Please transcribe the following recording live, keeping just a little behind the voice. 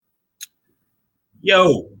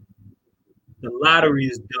Yo, the lottery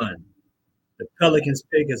is done. The Pelicans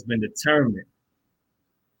pick has been determined.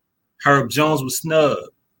 Herb Jones was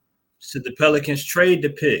snubbed. Should the Pelicans trade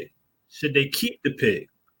the pick? Should they keep the pick?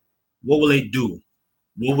 What will they do?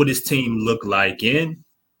 What will this team look like in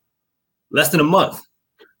less than a month?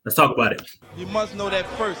 Let's talk about it. You must know that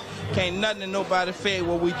first. Can't nothing and nobody fade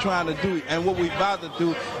what we trying to do and what we about to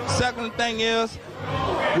do. Second thing is,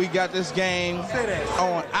 we got this game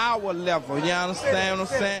on our level. You understand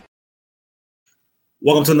what I'm saying?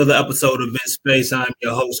 Welcome to another episode of In Space. I'm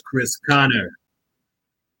your host, Chris Connor.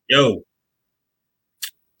 Yo,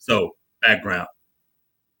 so background.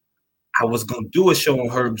 I was going to do a show on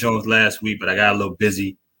Herb Jones last week, but I got a little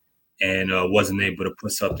busy and wasn't able to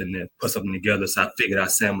put something together. So I figured I'd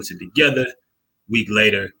sandwich it together. Week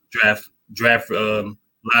later, draft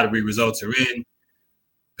lottery results are in.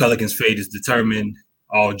 Pelicans' fate is determined.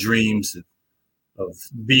 All dreams of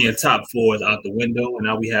being top four is out the window, and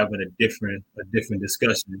now we having a different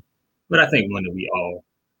discussion. But I think one that we all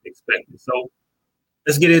expected. So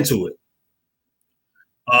let's get into it.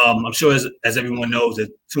 I'm sure as everyone knows that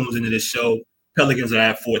tunes into this show, Pelicans are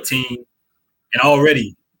at 14, and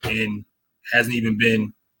already hasn't even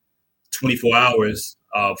been 24 hours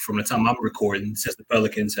from the time I'm recording since the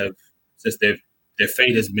Pelicans since their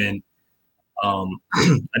fate has been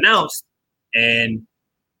announced, and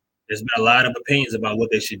there's been a lot of opinions about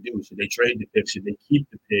what they should do. Should they trade the pick? Should they keep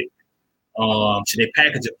the pick? Should they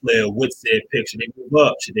package a player with said pick? Should they move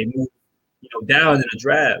up? Should they move down in the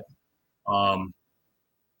draft?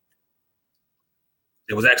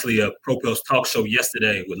 There was actually a Pro Pills talk show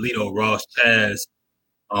yesterday with Lito, Ross, Chaz,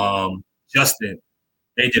 Justin.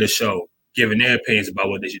 They did a show giving their opinions about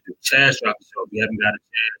what they should do. Chaz dropped the show. If you haven't got a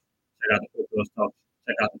chance, check out the Pro Pills talk.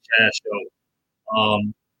 Check out the Chaz show.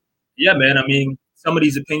 Yeah, man. I mean, some of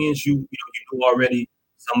these opinions you knew already.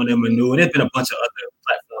 Some of them are new, and there's been a bunch of other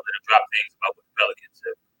platforms that have dropped things about what the Pelicans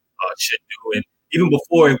should do. And even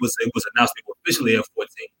before it was announced they were officially at 14,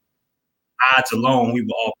 odds alone, we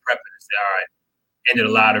were all prepping to say, all right, end of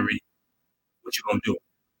the lottery, what you gonna do?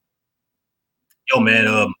 Yo, man,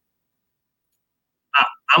 I'm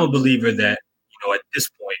a believer that at this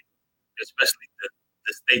point, especially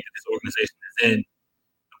the state that this organization is in,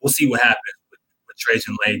 we'll see what happens with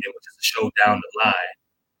Trajan Langdon, which is a show down the line,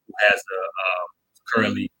 who has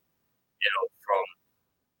currently,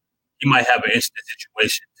 he might have an interesting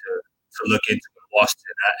situation to look into in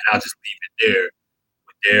Washington, and I'll just leave it there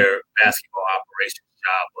with their basketball operations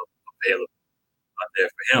job available there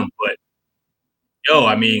for him. But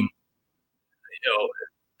I mean,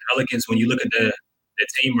 Pelicans, when you look at their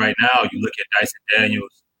team right now, you look at Dyson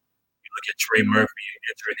Daniels, you look at Trey Murphy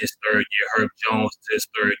entering his third year, Herb Jones to his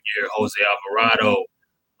third year, Jose Alvarado.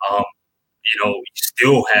 You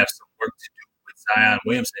still have some work to do with Zion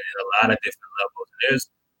Williamson at a lot of different levels. And there's,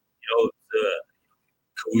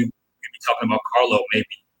 could we be talking about Carlo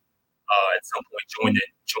maybe at some point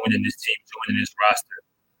joining this team, joining this roster.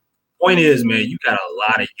 Point is, man, you got a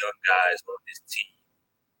lot of young guys on this team,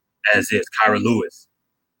 as is Kyra Lewis.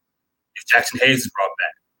 If Jackson Hayes is brought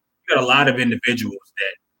back, you got a lot of individuals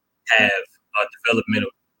that have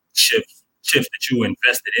developmental shifts that you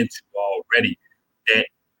invested into already that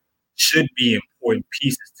should be important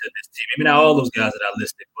pieces to this team. Maybe not all those guys that I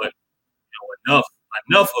listed, but enough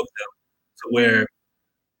of them to where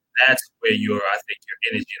that's where I think your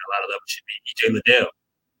energy and a lot of levels should be. EJ Liddell.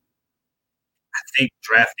 I think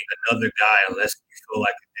drafting another guy, unless you feel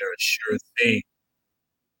like they're a sure thing,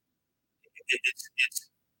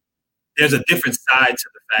 there's a different side to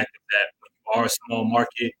the fact of that when you are a small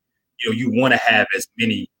market, you want to have as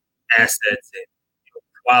many assets and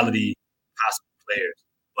quality possible players.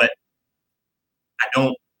 But I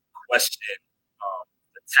don't question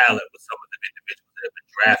the talent with some of the individuals that have been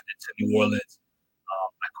drafted to New Orleans.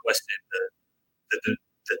 I question the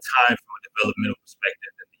time from a developmental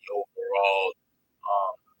perspective and the overall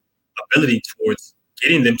ability towards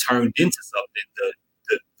getting them turned into something,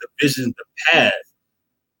 the vision, the path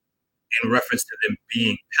in reference to them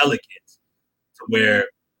being Pelicans, to where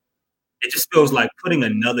it just feels like putting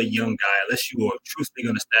another young guy, unless you are truthfully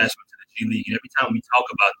going to stash him to the G League. And every time we talk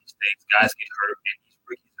about these things, guys get hurt and these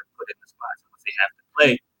rookies are put in the spots in which they have to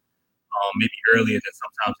play, maybe earlier than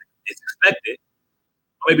sometimes it's expected,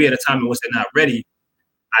 or maybe at a time in which they're not ready.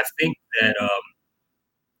 I think that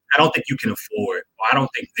I don't think you can afford, or I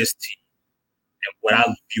don't think this team, and what I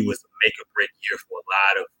view as a make or break year for a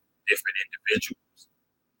lot of different individuals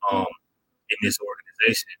in this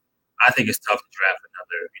organization, I think it's tough to draft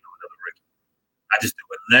another rookie. I just do,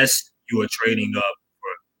 unless you are trading up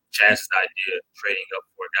for Chaz's idea, trading up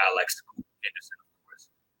for a guy like Scoop Henderson, of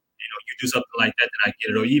course. You do something like that, then I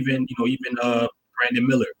get it. Or even Brandon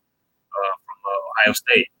Miller from Ohio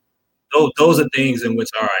State. Those are things in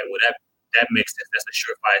which, all right, well that makes sense. That's a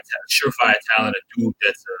surefire talent, a dude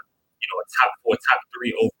that's a top 4, top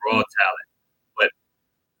 3 overall talent. But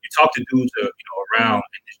you talk to dudes around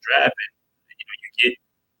in this draft, and you get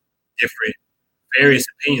different, various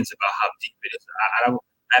opinions about how deep it is. I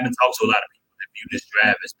haven't talked to a lot of people that view this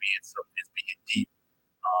draft as being deep.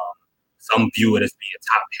 Some view it as being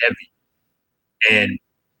top heavy, and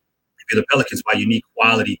if you're the Pelicans, while you need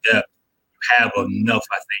quality depth, you have enough,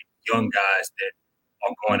 I think, young guys that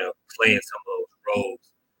are going to play in some of those roles.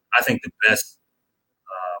 I think the best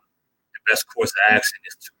course of action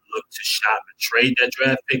is to look to shop and trade that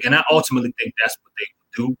draft pick, and I ultimately think that's what they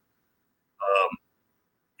will do.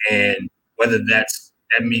 And whether that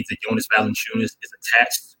means that Jonas Valanciunas is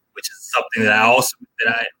attached, which is something that I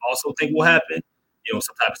also think will happen.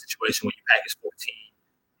 Some type of situation when you package 14,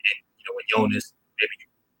 and when Jonas, maybe you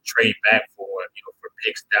trade back for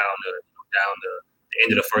picks down the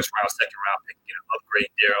end of the first round, second round pick, get an upgrade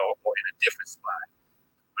there or in a different spot.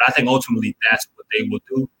 But I think ultimately that's what they will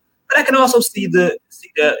do. But I can also see the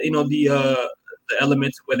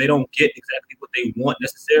elements where they don't get exactly what they want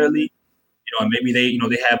necessarily. And maybe they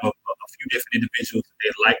have a few different individuals that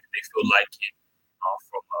they like, that they feel like it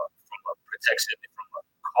from a protection, from a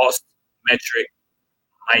cost metric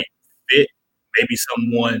might fit. Maybe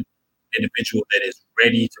individual that is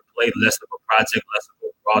ready to play, less of a project, less of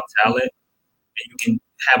a raw talent, and you can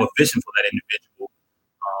have a vision for that individual,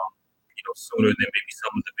 sooner than maybe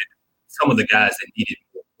some of the guys that needed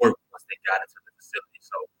more work once they got into the facility.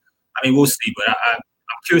 So, I mean, we'll see. But I'm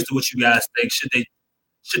curious to what you guys think. Should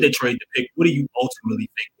they trade the pick? What do you ultimately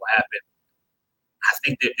think will happen? I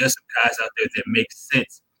think that there's some guys out there that make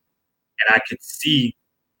sense, and I could see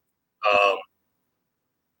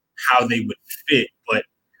how they would fit. But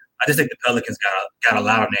I just think the Pelicans got a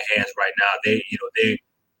lot on their hands right now.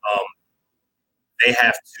 They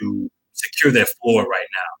have to secure their floor right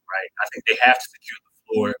now, right? I think they have to secure the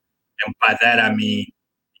floor, and by that I mean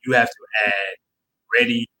you have to add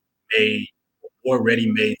more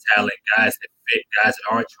ready-made talent, guys that fit, guys that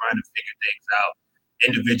aren't trying to figure things out,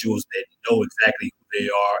 individuals that know exactly who they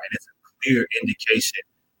are, and it's a clear indication,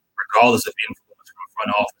 regardless of influence from the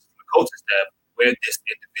front office, from the coaching staff, where this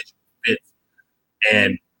individual fits.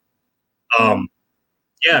 And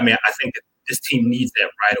I think that this team needs that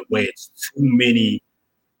right away. It's too many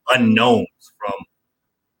unknowns, from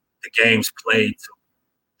the games played to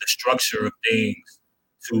the structure of things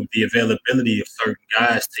to the availability of certain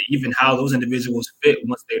guys to even how those individuals fit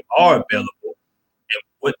once they are available.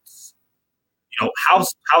 And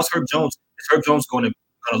how's Herb Jones? Is Herb Jones going to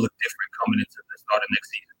look different coming into the start of next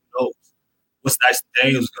season? Who knows? What's Dyson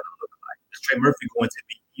Daniels going to look like? Is Trey Murphy going to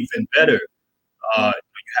be even better?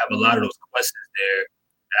 You have a lot of those questions there,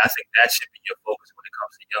 and I think that should be your focus when it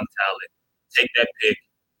comes to young talent. Take that pick,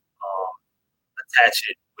 attach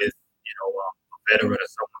it with a veteran or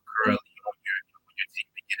someone currently on your team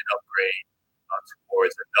to get an upgrade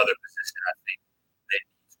towards another position. I think that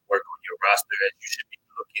needs to work on your roster, as you should be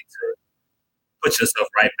looking to put yourself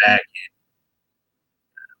right back in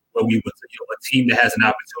where we was a team that has an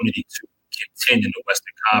opportunity to contend in the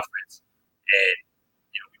Western Conference, and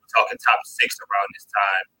we were talking top 6 around this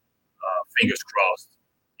time. Fingers crossed,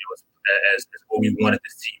 as where we wanted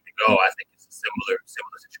this team to go. I think it's a similar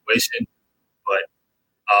situation, but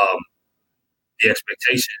the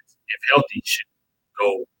expectations, if healthy, should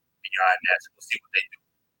go beyond that. So we'll see what they do.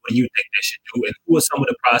 What do you think they should do, and who are some of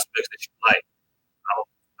the prospects that you like?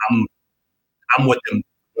 I'm with them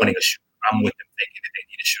wanting a shooter. I'm with them thinking that they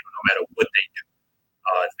need a shooter no matter what they do.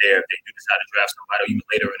 If they do decide to draft somebody, or even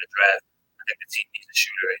later in the draft, I think the team needs a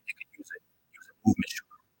shooter, and they can use a movement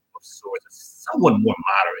shooter of sorts, someone more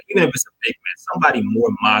modern, even if it's a big man, somebody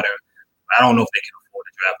more modern. I don't know if they can afford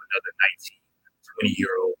to draft another 19,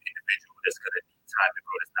 20-year-old individual that's going to need time to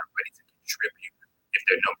grow, that's not ready to contribute if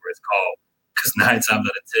their number is called. Because 9 times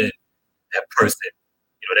out of 10, that person,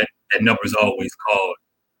 that number is always called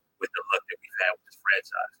with the luck that we've had with this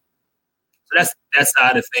franchise. So that's that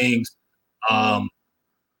side of things.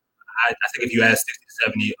 I think if you ask 60 to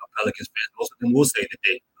 70 Pelicans fans, most of them will say that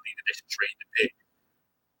they believe that they should trade the pick.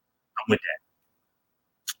 I'm with that.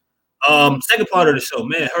 Second part of the show,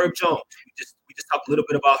 man, Herb Jones. We just talked a little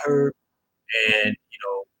bit about Herb, and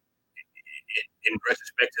in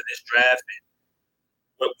retrospect to this draft and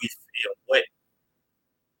what we feel,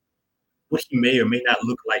 what he may or may not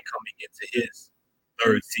look like coming into his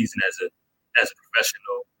third season as a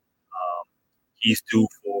professional. He's due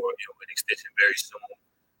for an extension very soon.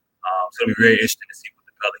 So it'll be very interesting to see what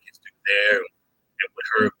the Pelicans do there, and what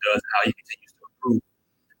Herb does, and how he continues to improve.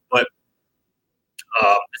 But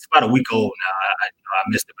the it's about a week old now. I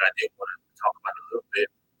missed it, but I did want to talk about it a little bit.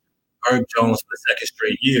 Herb Jones, for the second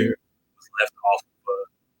straight year, was left off of an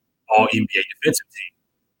All NBA defensive team.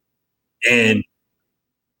 And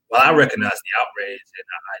while I recognize the outrage, and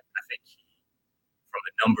I think from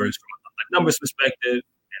a numbers perspective,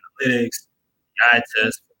 analytics, the eye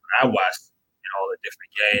test, from what I watched in all the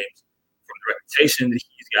different games, from the reputation that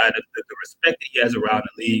he's got, the respect that he has around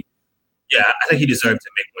the league, yeah, I think he deserved to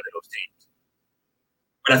make one of those teams.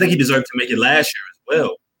 But I think he deserved to make it last year as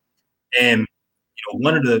well. And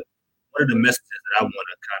one of the messages that I want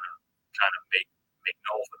to kind of make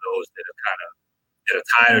known for those that are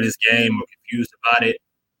tired of this game or confused about it.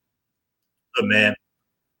 Look, man,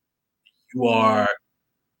 you are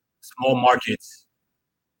small markets.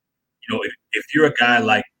 If you're a guy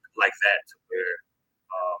like that, to where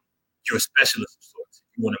you're a specialist of sorts,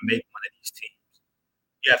 you want to make one of these teams,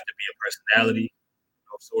 you have to be a personality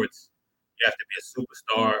of sorts. You have to be a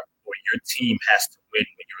superstar, or your team has to win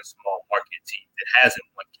when you're a small market team that hasn't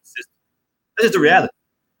won consistently. That's just the reality.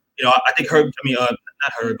 I think not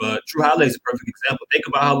Herb, Drew Holiday is a perfect example. Think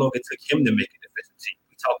about how long it took him to make a defensive team.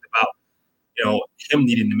 We talked about, him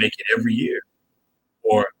needing to make it every year.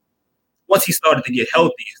 Or once he started to get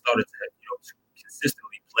healthy, he started to, to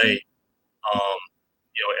consistently play,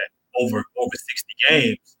 at over 60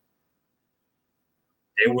 games.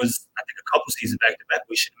 There was, I think, a couple seasons back to back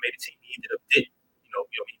we should have made a team. He ended up didn't.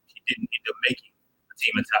 He didn't end up making a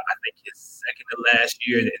team until I think his second to last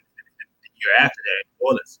year, and the year after that in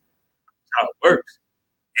Orleans. That's how it works.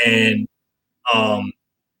 And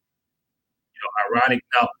ironic.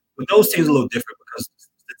 Now, with those teams, a little different because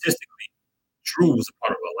statistically, Drew was a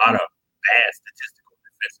part of a lot of bad statistical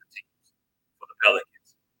defensive teams for the Pelicans,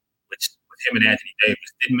 which with him and Anthony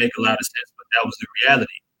Davis didn't make a lot of sense, but that was the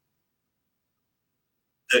reality.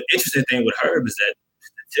 The interesting thing with Herb is that,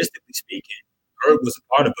 statistically speaking, Herb was a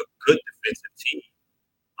part of a good defensive team.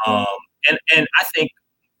 And I think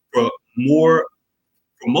for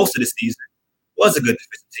most of the season was a good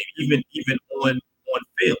defensive team, even on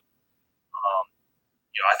field.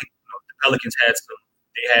 I think the Pelicans had some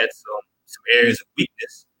areas of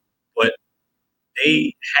weakness, but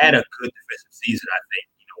they had a good defensive season, I think,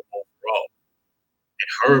 overall. And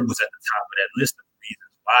Herb was at the top of that list of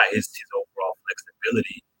reasons why his overall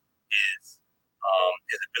flexibility,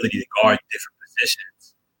 his ability to guard different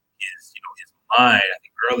positions, his mind. I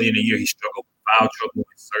think early in the year he struggled with foul trouble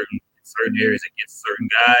in certain areas against certain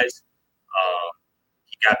guys.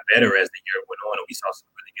 He got better as the year went on, and we saw some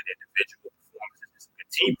really good individual performances and some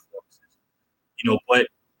good team performances. But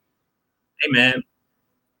hey, man,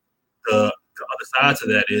 the other side to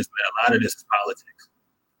that is, man, a lot of this is politics.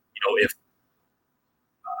 If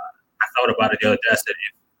I thought about it the other day, I said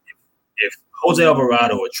if Jose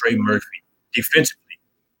Alvarado or Trey Murphy defensively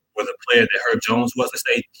were the player that Herb Jones was, let's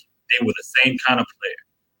say they were the same kind of player,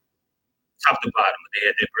 top to bottom, but they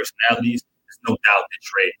had their personalities, there's no doubt that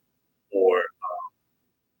Trey or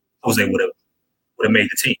Jose would have made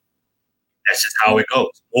the team. That's just how it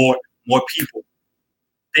goes. More people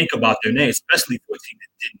think about their name, especially for a team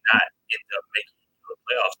that did not end up making the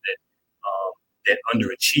playoffs, that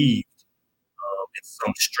underachieved in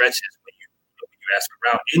some stretches when you ask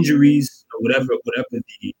around injuries or whatever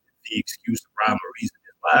the excuse, the rhyme or reason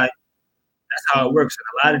is why. That's how it works. And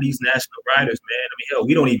a lot of these national writers, man, I mean, hell,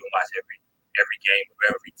 we don't even watch every game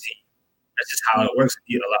of every team. That's just how it works. A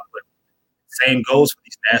lot, but same goes for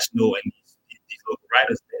these national and these local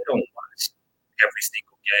writers. They don't watch every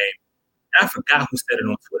single game. And I forgot who said it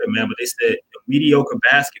on Twitter, man, but they said mediocre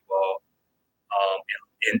basketball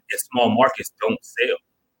in small markets don't sell.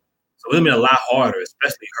 So it would have been a lot harder,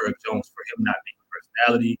 especially Herb Jones, for him not being a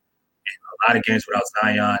personality, and a lot of games without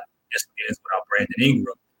Zion, and some games without Brandon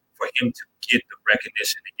Ingram, for him to get the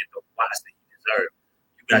recognition and get the watch that he deserved.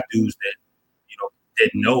 You got dudes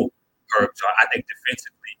that know Herb. So I think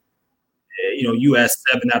defensively, you ask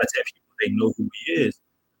 7 out of 10 people, they know who he is.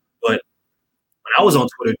 But when I was on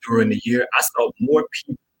Twitter during the year, I saw more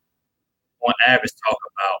people on average talk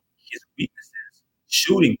about his weaknesses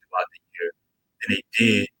shooting throughout the year than they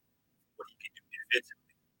did what he could do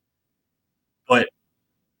defensively. But,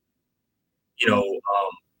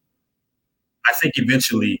 I think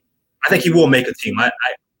eventually, I think he will make a team.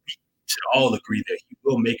 We should all agree that he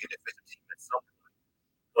will make a defensive team at some point.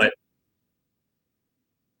 But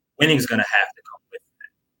winning is going to have to come with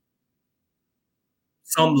that.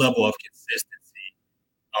 Some level of consistency.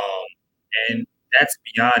 And that's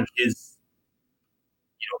beyond his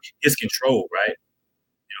control, right?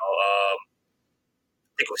 I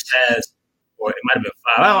think it was Chaz, or it might have been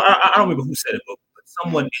 5. I don't remember who said it, but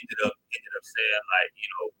someone ended up saying, like,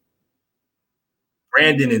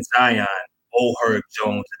 Brandon and Zion owe Herb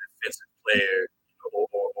Jones a defensive player, or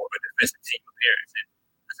a defensive team appearance. And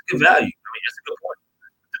that's a good value. I mean, that's a good point.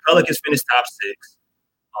 The Pelicans finished top 6.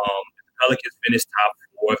 If the Pelicans finish top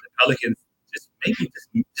 4. If the Pelicans just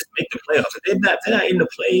make the playoffs, if they're not in the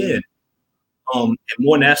play in, and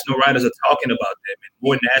more national writers are talking about them, and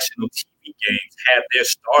more national TV games have their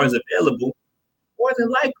stars available, more than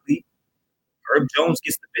likely, Herb Jones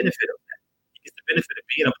gets the benefit of that. He gets the benefit of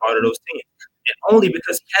being a part of those teams, and only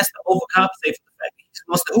because he has to overcompensate for the fact that he just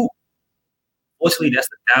wants to hoop. Fortunately, that's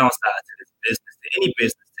the downside to this business, to any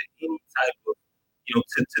business, to any type of,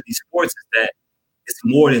 to these sports, is that it's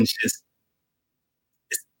more than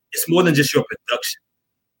just your production.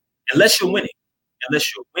 Unless you're winning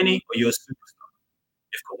or you're a superstar.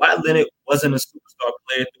 If Kawhi Leonard wasn't a superstar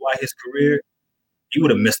player throughout his career, he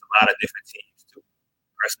would have missed a lot of different teams too.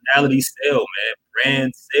 Personality sell, man.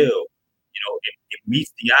 Brand sell. It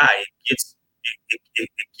meets the eye. It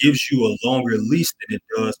gives you a longer leash than it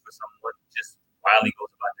does for someone who just wildly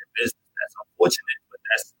goes about their business. That's unfortunate, but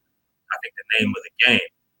that's, I think, the name of the game.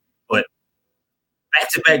 But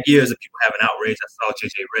back-to-back years of people having outrage. I saw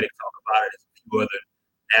J.J. Redick talk about it. There's a few other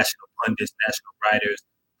national pundits, national writers.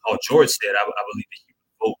 Paul George said, I believe that he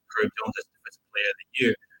would vote Herb Jones as Defensive Player of the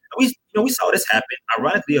Year. And we saw this happen,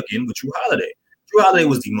 ironically, again, with Drew Holiday. Drew Holiday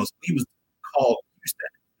was he was called,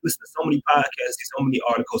 listen to so many podcasts, so many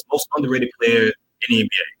articles, most underrated player in the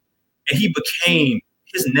NBA. And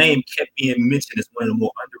his name kept being mentioned as one of the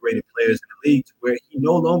more underrated players in the league, to where he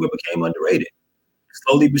no longer became underrated.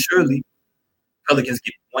 Slowly but surely, Pelicans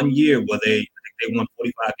get 1 year where I think they won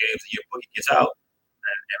 45 games a year. Boogie gets out,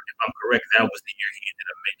 and if I'm correct, that was the year he ended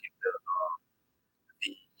up making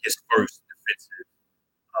his first defensive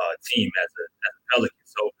team as a Pelican.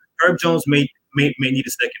 So Herb Jones may need a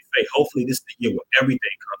second fate. Hopefully, this is the year where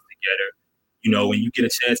everything comes together. When you get a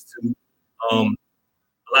chance to, a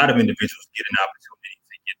lot of individuals get an opportunity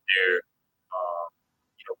to get their,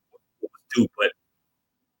 what was due. But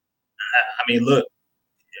I mean, look.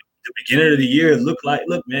 The beginning of the year looked like,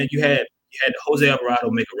 man, you had Jose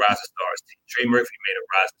Alvarado make a Rising Stars team. Trey Murphy made a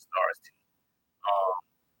Rising Stars team.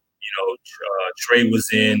 Trey was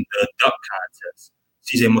in the dunk contest.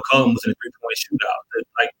 CJ McCollum was in a 3-point shootout.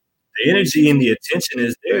 The energy and the attention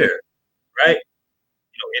is there, right?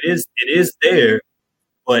 It is there,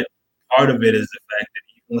 but part of it is the fact that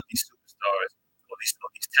even with these superstars or these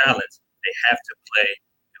talents, they have to play.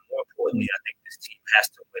 And more importantly, I think this team has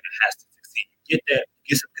to win. It has to succeed. You get that,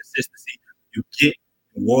 you get some consistency. You get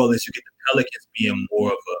New Orleans, you get the Pelicans being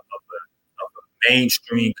more of a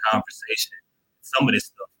mainstream conversation. Some of this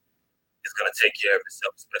stuff is going to take care of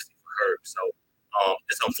itself, especially for Herb. So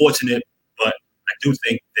it's unfortunate, but I do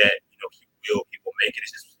think that he will make it.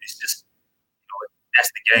 It's just that's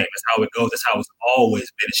the game. That's how it goes. That's how it's always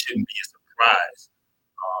been. It shouldn't be a surprise.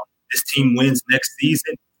 This team wins next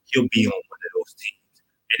season, he'll be on one of those teams,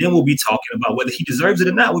 and then we'll be talking about whether he deserves it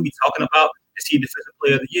or not. We'll be talking about, is he Defensive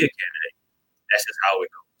Player of the Year candidate? That's just how it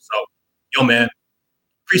goes. So, man,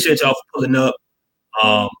 appreciate y'all for pulling up.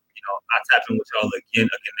 I'll tap in with y'all again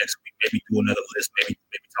next week. Maybe do another list. Maybe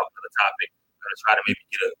talk another topic. I'm gonna try to maybe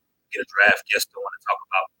get a draft guest on to talk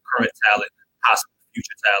about current talent, possible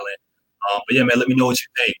future talent. But yeah, man, let me know what you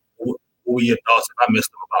think. What were your thoughts, if I missed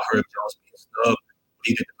them, about Herb Jones being snubbed? What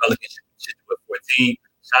do you think the Pelicans should do at 14?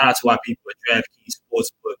 Shout out to our people at DraftKings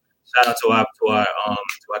Sportsbook. Shout out to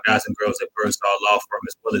our guys and girls at Birdstar Law Firm,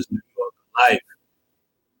 as well as New York Life.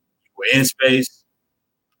 We're in space.